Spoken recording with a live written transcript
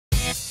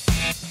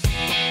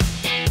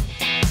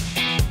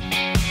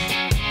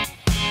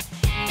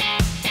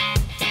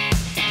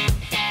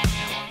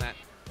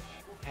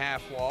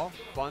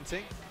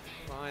bunting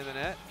behind the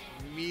net.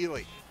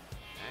 Mealy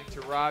back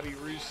to Robbie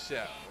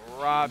Russo.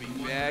 Robbie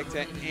back to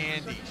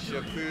Andy.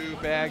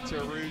 Chaput back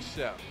to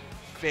Russo.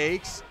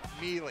 Fakes.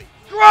 Mealy.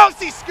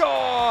 Grossi scores!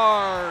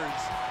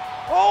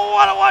 Oh,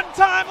 what a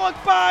one-time look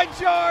by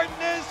Jordan,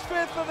 his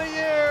 5th of the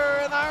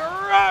year, and the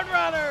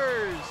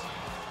Roadrunners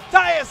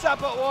tie us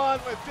up at 1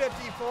 with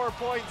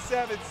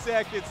 54.7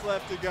 seconds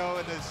left to go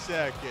in the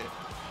second.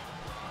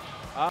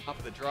 Up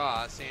of the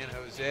draw, San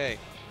Jose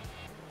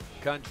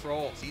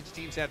controls. Each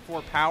team's had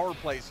 4 power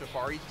plays so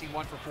far. Each team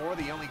 1 for 4,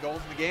 the only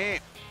goals in the game.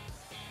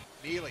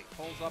 Mealy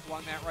pulls up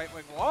along that right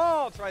wing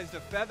wall, tries to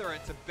feather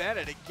it to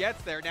Bennett. It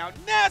gets there. Now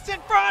Ness in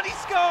front, he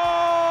scores!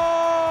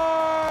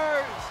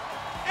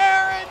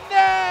 Aaron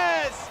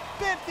Ness,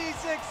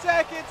 56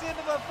 seconds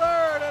into the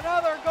third.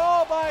 Another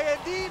goal by a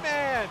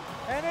D-man,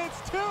 and it's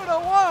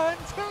 2-1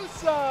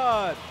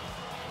 Tucson.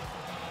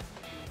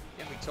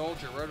 And we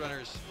told you,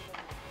 Roadrunners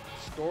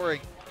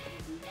scoring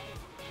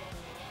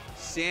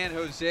San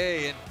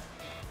Jose in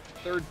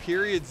third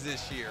periods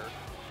this year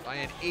by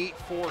an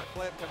 8-4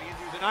 clip coming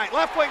into tonight.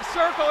 Left wing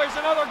circle, there's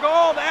another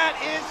goal. That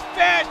is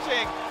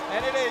smashing,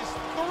 and it is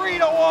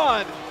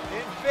 3-1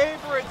 in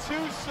favor of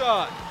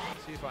Tucson.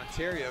 See if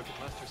Ontario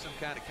can muster some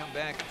kind of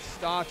comeback in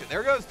Stockton.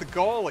 There goes the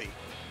goalie.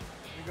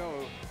 We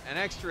go an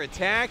extra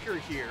attacker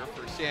here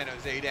for San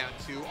Jose down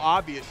 2,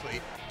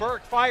 obviously.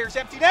 Burke fires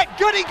empty net.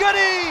 Goody,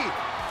 goody!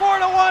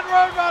 4-1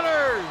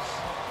 Roadrunners.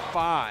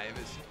 5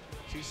 is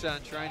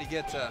Tucson trying to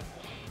get to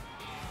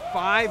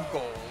 5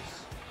 goals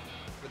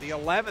for the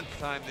 11th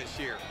time this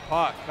year.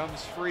 Puck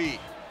comes free.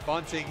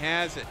 Bunting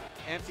has it.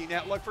 Empty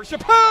net look for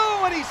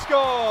Chaput, and he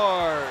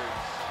scores!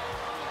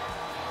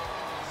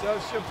 So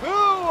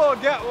Chaput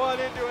will get one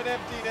into an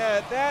empty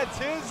net. That's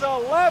his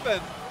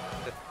 11th.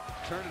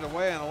 Turn it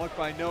away on a look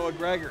by Noah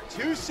Gregor.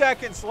 2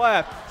 seconds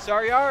left.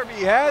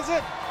 Sariarbi has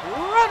it.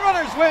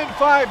 Roadrunners win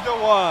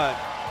 5-1.